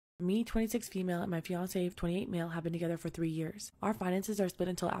Me, 26 female, and my fiance, 28 male, have been together for 3 years. Our finances are split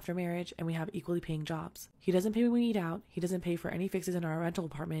until after marriage, and we have equally paying jobs. He doesn't pay when we eat out, he doesn't pay for any fixes in our rental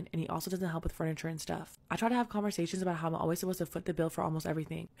apartment, and he also doesn't help with furniture and stuff. I try to have conversations about how I'm always supposed to foot the bill for almost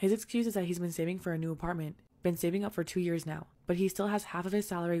everything. His excuse is that he's been saving for a new apartment. Been saving up for 2 years now, but he still has half of his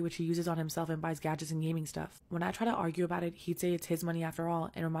salary which he uses on himself and buys gadgets and gaming stuff. When I try to argue about it, he'd say it's his money after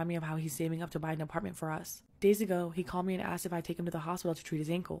all and remind me of how he's saving up to buy an apartment for us. Days ago, he called me and asked if I'd take him to the hospital to treat his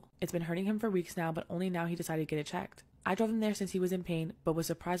ankle. It's been hurting him for weeks now, but only now he decided to get it checked. I drove him there since he was in pain, but was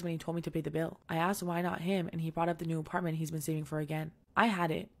surprised when he told me to pay the bill. I asked why not him, and he brought up the new apartment he's been saving for again. I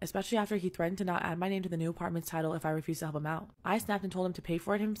had it, especially after he threatened to not add my name to the new apartment's title if I refused to help him out. I snapped and told him to pay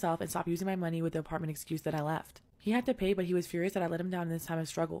for it himself and stop using my money with the apartment excuse that I left. He had to pay, but he was furious that I let him down in this time of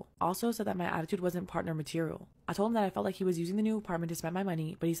struggle. Also said that my attitude wasn't partner material. I told him that I felt like he was using the new apartment to spend my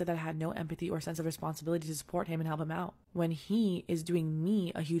money, but he said that I had no empathy or sense of responsibility to support him and help him out, when he is doing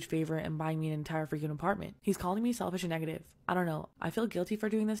me a huge favor and buying me an entire freaking apartment. He's calling me selfish and negative. I don't know. I feel guilty for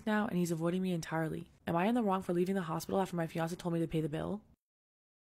doing this now, and he's avoiding me entirely. Am I in the wrong for leaving the hospital after my fiance told me to pay the bill?